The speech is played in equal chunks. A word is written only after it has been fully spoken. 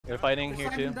They're fighting here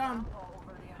too. Down.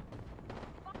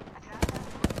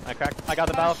 I cracked. I got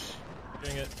the valve.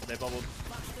 Doing it. They bubbled.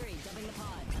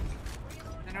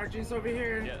 NRG's over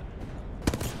here. Yeah.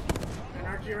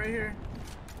 NRG right here.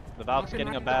 The valve's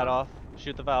getting a bat off.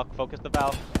 Shoot the valve. Focus the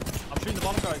valve. I'm shooting the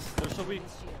bottom guys. They're so weak.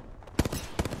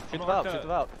 Shoot the valve. Shoot the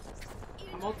valve.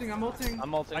 I'm ulting. I'm ulting.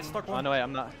 I'm ulting. I stuck one. Oh no, wait,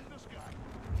 I'm not.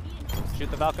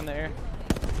 Shoot the valve in the air.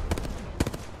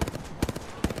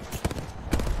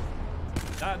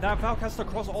 That Valk has to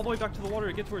cross all the way back to the water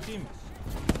to get to her team.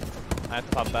 I have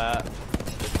to pop bat.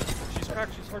 She's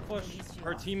cracked. She's hard flush.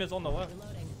 Her team is on the left.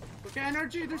 Okay,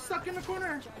 NRG. They're stuck in the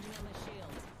corner.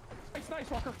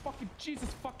 Nice, Rocker. Fucking Jesus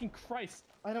fucking Christ.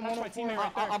 I don't That's want my teammate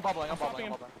right there. I'm bubbling. I'm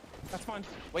bubbling. That's fine.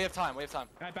 We have time. We have time.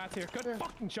 Alright, Bat's here. Good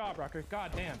fucking job, Rocker.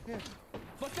 God damn. Yeah.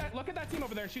 Look at that team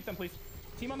over there and shoot them, please.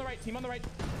 Team on the right. Team on the right.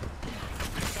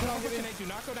 Do not go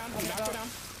down. Do not go down.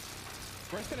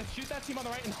 We're just gonna shoot that team on the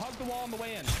right and hug the wall on the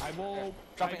way in. I will.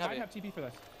 Dropping I heavy. have TP for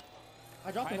this.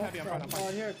 I dropped the heavy. I'm fine.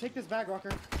 Oh, here. Take this bag,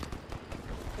 Rocker.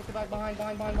 Take the bag behind. Yeah.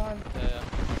 Okay,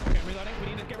 reloading. We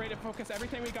need to get ready to focus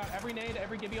everything we got. Every nade,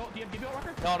 every give ult. Do you have give ult,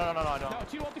 Rocker? No, I don't. No,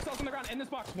 2 ulti cells on the ground. In this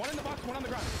box. One in the box. One on the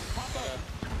ground. Pop those.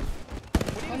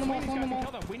 We need On to the swing these mall, guys on the and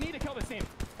kill them. We need to kill this team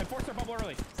and force our bubble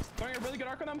early. Throwing a really good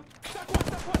arc on them. Stuck one.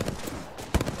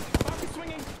 Box is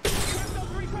swinging. Quest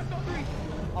 03.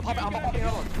 I'm popping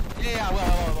another one. Yeah, I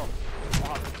will.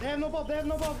 They have no bulb.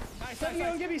 Nice. 70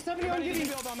 on Gibby. 70 on Gibby.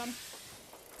 Build on them.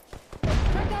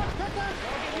 Crack that.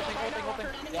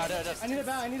 Yeah, it is. I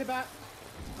need a bat.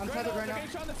 I'm tethered right now.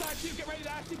 The on the side too. Get ready to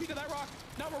dash TP to that rock.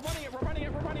 No, we're running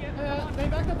it. Yeah, they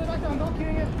backed up. I'm not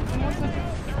killing it. In 1 second.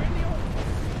 They're in the ult.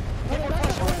 Oh, they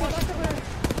backed up there.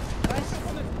 Nice.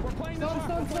 We're playing this rock.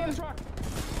 We're playing this rock.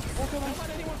 Okay, Don't let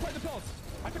anyone play the pills.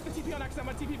 I took the TP on accident.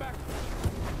 My TP back.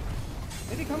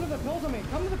 Maybe come to the pills on me.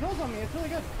 It's really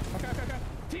good. Okay.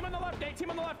 Team on the left, Nate. Team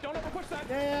on the left. Don't overpush that.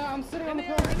 Yeah, I'm sitting on the In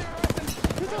pills. there, Austin.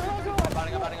 I'm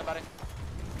batting.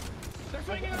 They're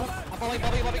swinging on the left. I'm bubbling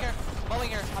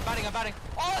here. I'm batting.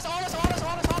 Honest.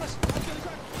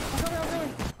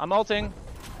 I'm ulting.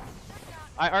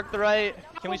 I arc the right.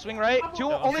 Can we swing right?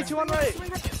 Only two on right.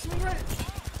 Swing right.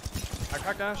 I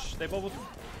cracked dash. They bubbled.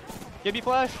 Gibby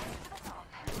flash.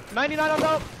 99 on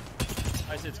top.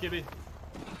 Nice, it's Gibby.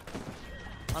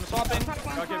 I'm swapping.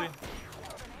 Got Gibby.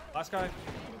 Last guy.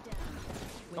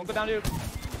 Don't go down, dude.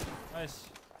 Nice.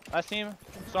 Last team.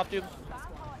 Swap, dude.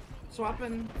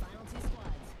 Swapping.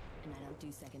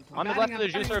 On the left of the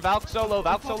juicer. Valk solo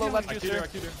left juicer.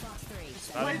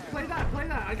 Play that.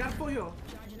 I got a full heal.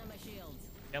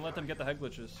 Can't let them get the head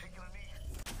glitches.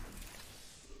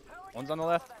 One's on the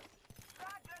left.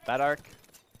 Bad arc.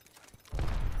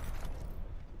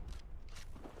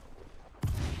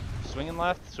 Swinging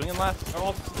left. They're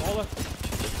all left.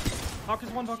 Hawk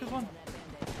is one. One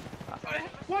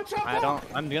shot.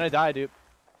 I'm gonna die, dude.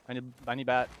 I need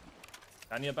bat.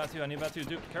 I need a bat too.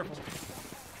 Dude, careful.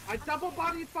 I double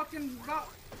body fucking.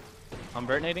 I'm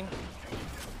vertinating.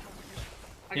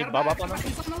 I Need got a bob bag. up on them?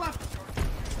 He's on the left.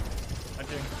 I'm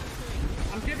kidding.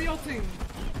 I'm Gibby ulting.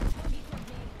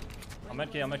 I'm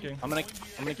medking. I'm gonna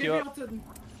Gibby queue up. ulted.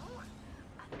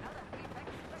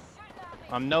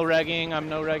 I'm no regging. I'm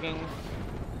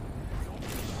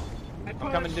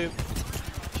coming, dude.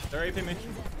 They're APing me.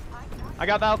 I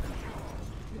got Valk.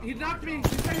 He knocked me.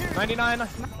 He's right here. 99.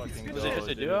 Fucking Was it just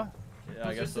a duo? Yeah,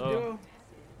 I guess Just a so. duo.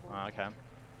 Oh, okay.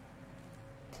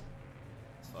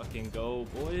 Let's fucking go,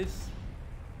 boys.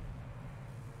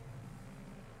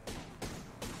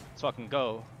 Let's fucking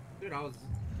go. Dude, I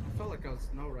felt like I was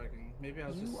no ragging. Maybe I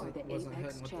was just like, wasn't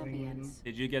hitting with the wing.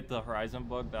 Did you get the Horizon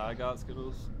bug that I got,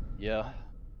 Skittles? Yeah.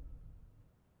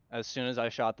 As soon as I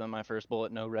shot them, my first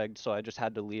bullet no regged, so I just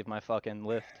had to leave my fucking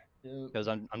lift. Because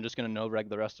I'm just gonna no reg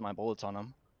the rest of my bullets on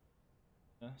them.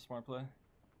 Yeah, smart play.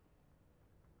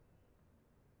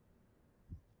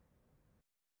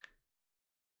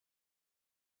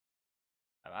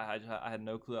 I had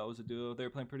no clue that was a duo. They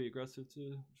were playing pretty aggressive too,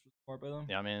 which was smart by them.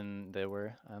 Yeah, I mean they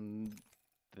were.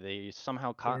 They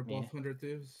somehow caught me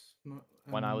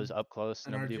when I was up close.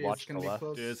 Nobody watched the left.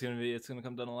 Dude, it's gonna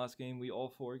come down the last game. We all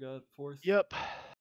four got fourth. Yep.